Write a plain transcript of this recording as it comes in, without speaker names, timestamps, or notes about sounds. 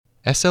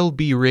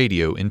SLB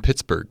Radio in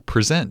Pittsburgh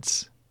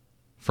presents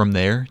From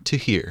There to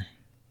Here.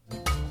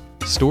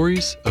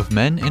 Stories of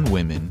men and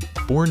women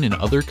born in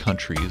other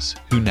countries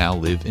who now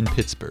live in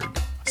Pittsburgh.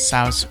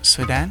 South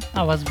Sudan.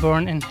 I was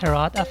born in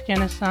Herat,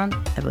 Afghanistan.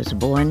 I was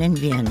born in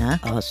Vienna,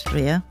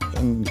 Austria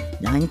in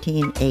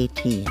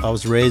 1918. I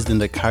was raised in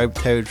the Carib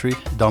territory.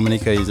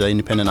 Dominica is an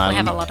independent We island.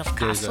 have a lot of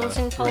castles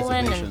in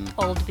Poland and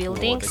old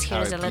buildings.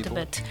 Here is a little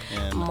bit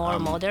more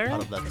modern.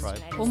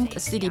 Home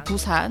city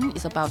Busan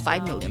is about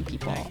 5 million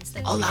people.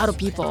 A lot of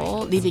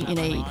people living in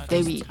a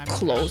very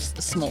close,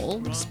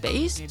 small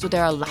space. So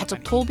there are lots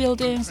of tall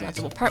buildings, lots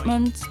of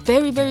apartments,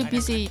 very, very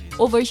busy.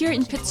 Over here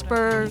in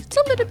Pittsburgh, it's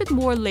a little bit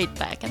more laid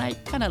back, and I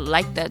kind of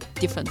like that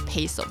different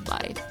pace of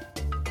life.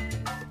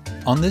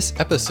 On this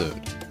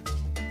episode,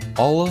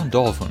 Oleh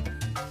Dovhun.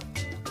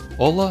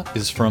 Oleh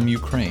is from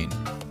Ukraine.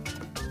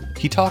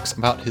 He talks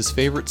about his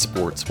favorite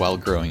sports while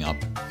growing up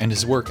and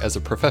his work as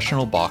a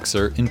professional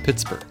boxer in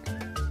Pittsburgh.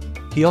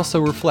 He also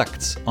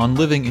reflects on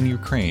living in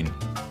Ukraine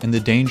and the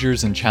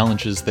dangers and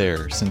challenges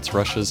there since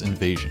Russia's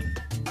invasion.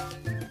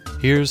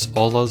 Here's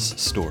Oleh's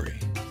story.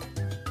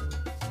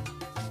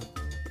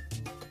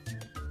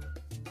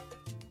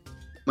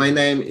 My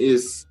name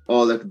is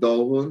Oleh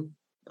Dovhun.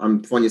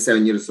 I'm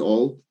 27 years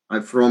old.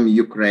 I'm from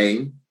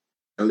Ukraine.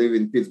 I live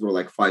in Pittsburgh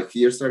like 5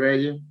 years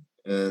already,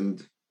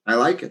 and I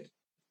like it.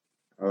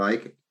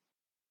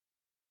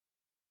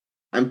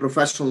 I'm a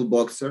professional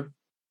boxer.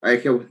 I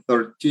have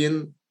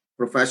 13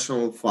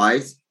 professional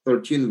fights,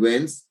 13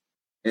 wins,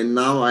 and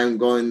now I'm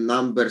going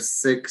number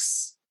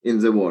 6 in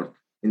the world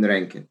in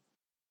ranking.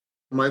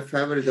 My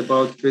favorite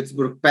about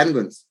Pittsburgh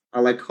Penguins.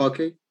 I like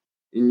hockey.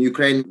 In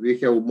Ukraine, we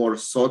have more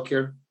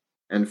soccer.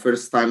 And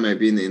first time I've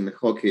been in the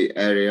hockey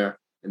area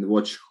and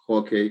watch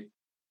hockey.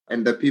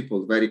 And the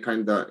people, very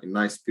kind of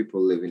nice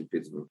people live in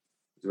Pittsburgh.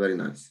 It's very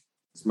nice.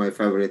 It's my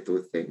favorite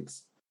two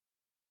things.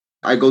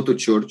 I go to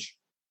church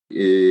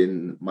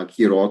in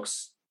Maki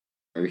Rocks.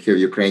 And we have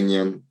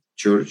Ukrainian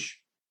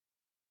church.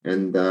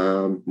 And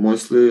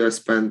mostly I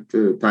spend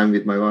time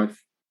with my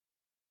wife.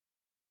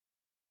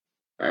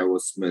 I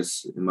was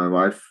missing my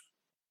wife.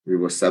 We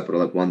were separate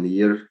like 1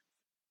 year.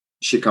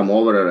 She come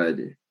over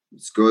already.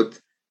 It's good.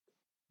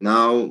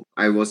 Now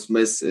I was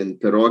missing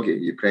pierogi.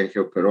 Ukraine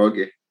have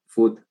pierogi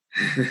food.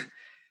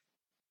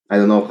 I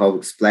don't know how to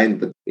explain,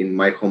 but in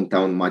my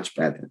hometown, much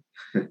better.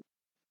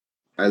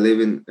 I live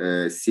in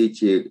a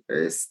city,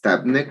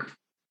 Stebnik,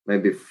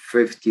 maybe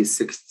 50,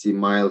 60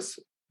 miles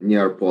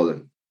near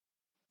Poland.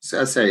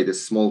 So I say it's a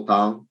small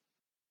town.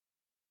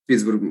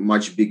 Pittsburgh,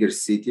 much bigger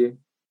city.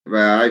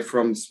 Where I'm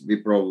from, we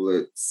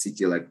probably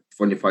city like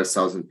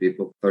 25,000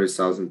 people,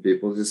 30,000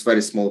 people. It's a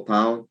very small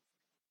town.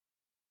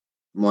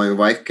 My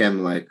wife came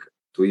like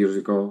 2 years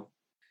ago.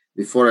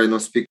 Before I don't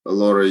speak a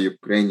lot of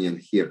Ukrainian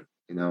here,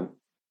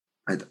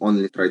 I'd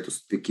only try to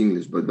speak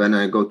English. But when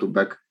I go to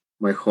back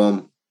my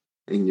home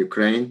in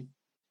Ukraine,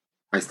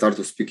 I start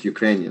to speak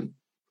Ukrainian.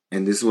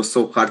 And this was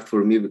so hard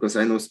for me because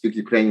I don't speak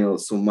Ukrainian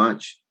so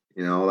much.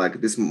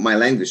 Like this my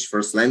language,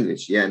 first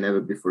language. Yeah, I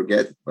never be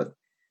forget. But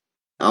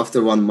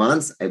after 1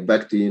 month, I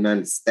back to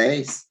United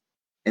States.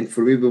 And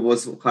for me, it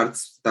was hard to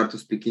start to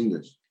speak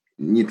English.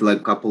 Need like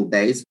a couple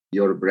days,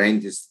 your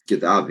brain just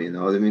get up, you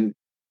know what I mean?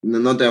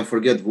 Not that I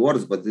forget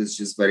words, but it's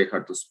just very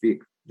hard to speak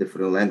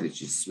different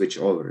languages, switch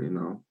over,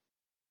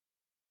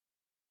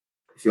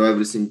 If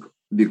everything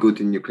be good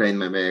in Ukraine,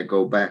 maybe I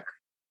go back,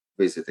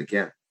 visit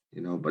again,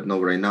 but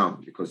not right now,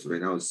 because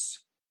right now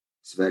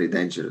it's very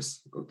dangerous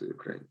to go to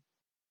Ukraine.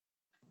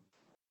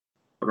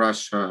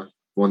 Russia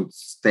wants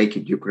to take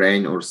it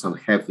Ukraine or some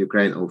half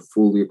Ukraine or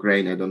full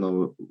Ukraine, I don't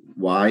know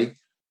why,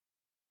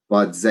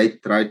 but they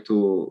try to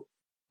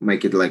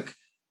make it like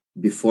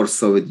before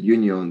Soviet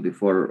Union,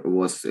 before it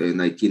was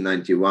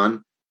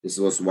 1991. This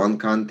was one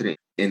country.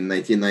 In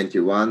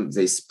 1991,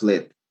 they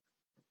split.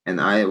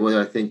 And I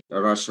think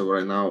Russia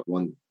right now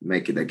won't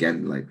make it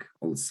again like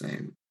all the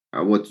same.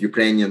 What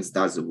Ukrainians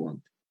doesn't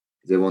want.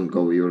 They won't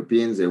go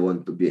Europeans. They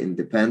want to be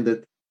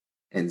independent.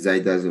 And they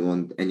doesn't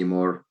want any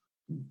more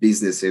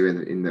business even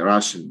in the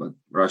Russian. But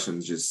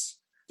Russians just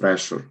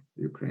pressure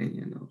Ukraine,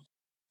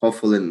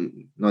 Hopefully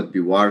not be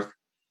war.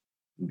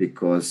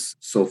 Because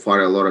so far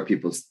a lot of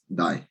people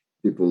die.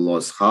 People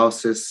lost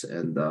houses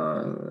and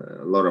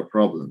a lot of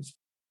problems.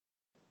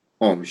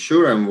 I'm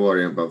sure I'm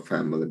worrying about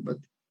family, but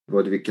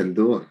what we can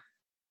do,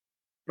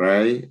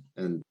 pray,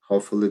 and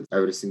hopefully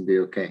everything be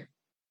okay.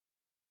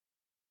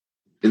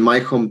 In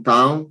my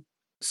hometown,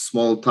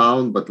 small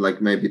town, but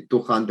like maybe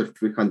 200,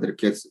 300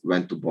 kids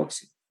went to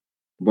boxing.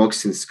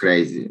 Boxing is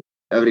crazy.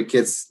 Every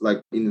kid's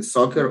like in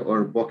soccer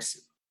or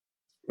boxing.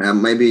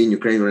 Maybe in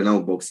Ukraine right now,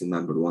 boxing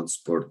number 1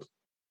 sport.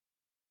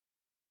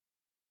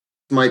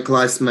 My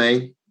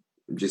classmate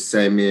just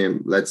say me,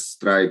 let's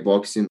try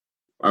boxing.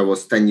 I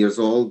was 10 years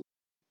old.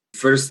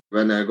 First,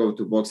 when I go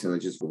to boxing, it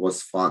just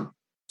was fun.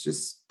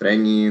 Just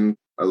training,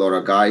 a lot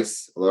of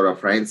guys, a lot of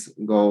friends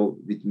go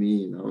with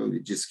me,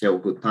 we just have a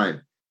good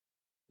time.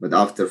 But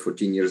after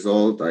 14 years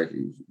old, I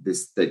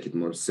just take it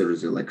more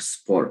seriously like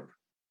sport.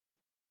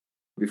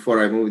 Before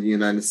I moved to the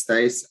United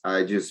States,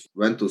 I just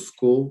went to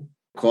school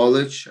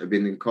college. I've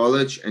been in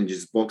college and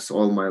just box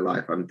all my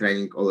life. I'm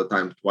training all the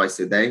time, twice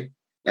a day,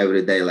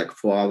 every day, like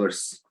 4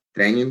 hours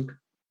training.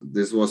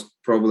 This was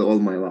probably all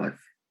my life.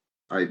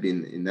 I've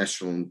been in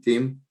national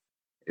team.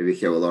 We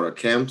have a lot of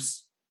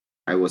camps.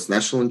 I was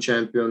national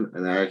champion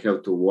and I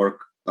have to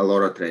work a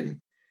lot of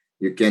training.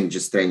 You can't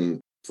just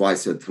training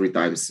twice or 3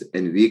 times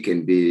in a week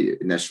and be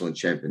a national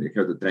champion. You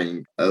have to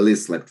train at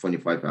least like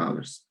 25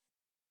 hours.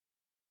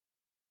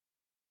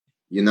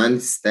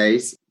 United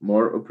States,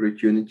 more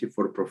opportunity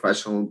for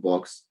professional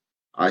box.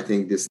 I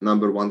think this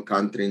 #1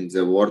 country in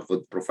the world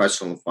with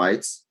professional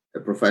fights,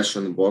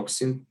 professional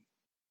boxing.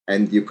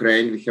 And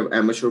Ukraine, we have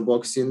amateur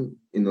boxing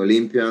in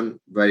Olympian,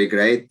 very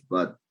great,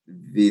 but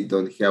we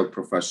don't have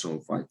professional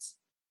fights.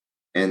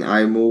 And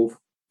I moved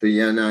to the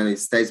United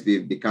States, we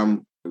become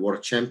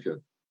world champion.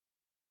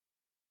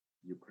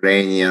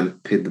 Ukrainian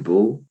pit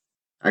bull.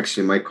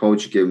 Actually, my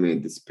coach gave me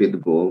this pit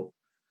bull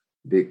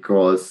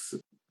because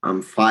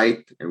I'm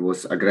fight and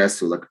was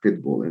aggressive like pit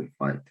bull in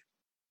fight.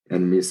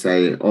 And me say,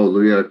 oh,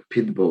 we are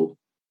pit bull.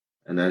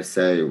 And I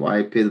say, why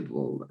pit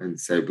bull? And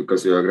say,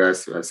 because you're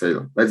aggressive. I say,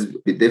 let's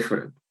be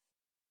different.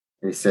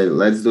 And he said,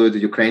 let's do it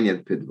Ukrainian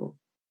pit bull.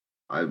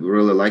 I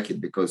really like it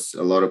because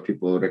a lot of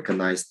people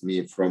recognized me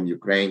from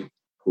Ukraine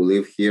who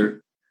live here.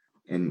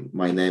 And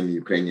my name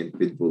Ukrainian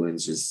pit bull and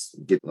just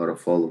get a lot of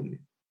follow me.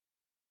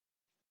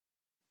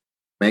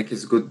 Make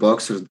us good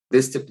boxers,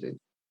 discipline.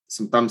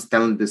 Sometimes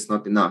talent is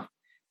not enough.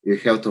 You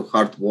have to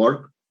hard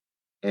work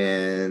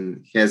and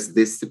has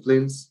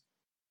disciplines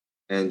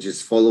and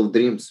just follow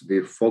dreams. We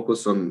focus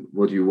on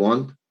what you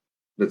want.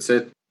 That's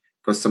it.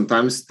 Because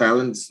sometimes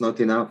talent is not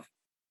enough.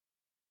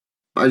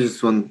 I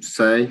just want to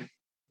say,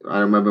 I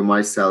remember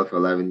myself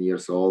 11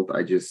 years old.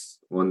 I just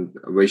want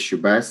to wish you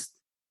best.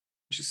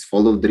 Just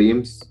follow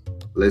dreams,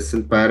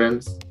 listen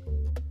parents.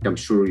 I'm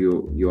sure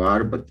you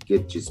are, but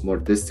get just more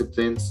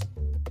disciplines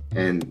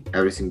and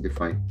everything be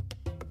fine.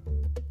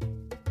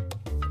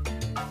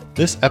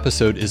 This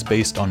episode is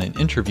based on an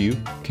interview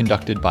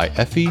conducted by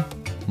Effie,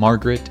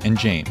 Margaret, and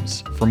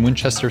James from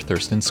Winchester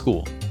Thurston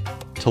School.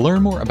 To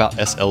learn more about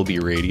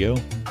SLB Radio,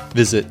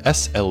 visit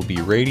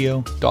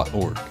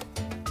slbradio.org.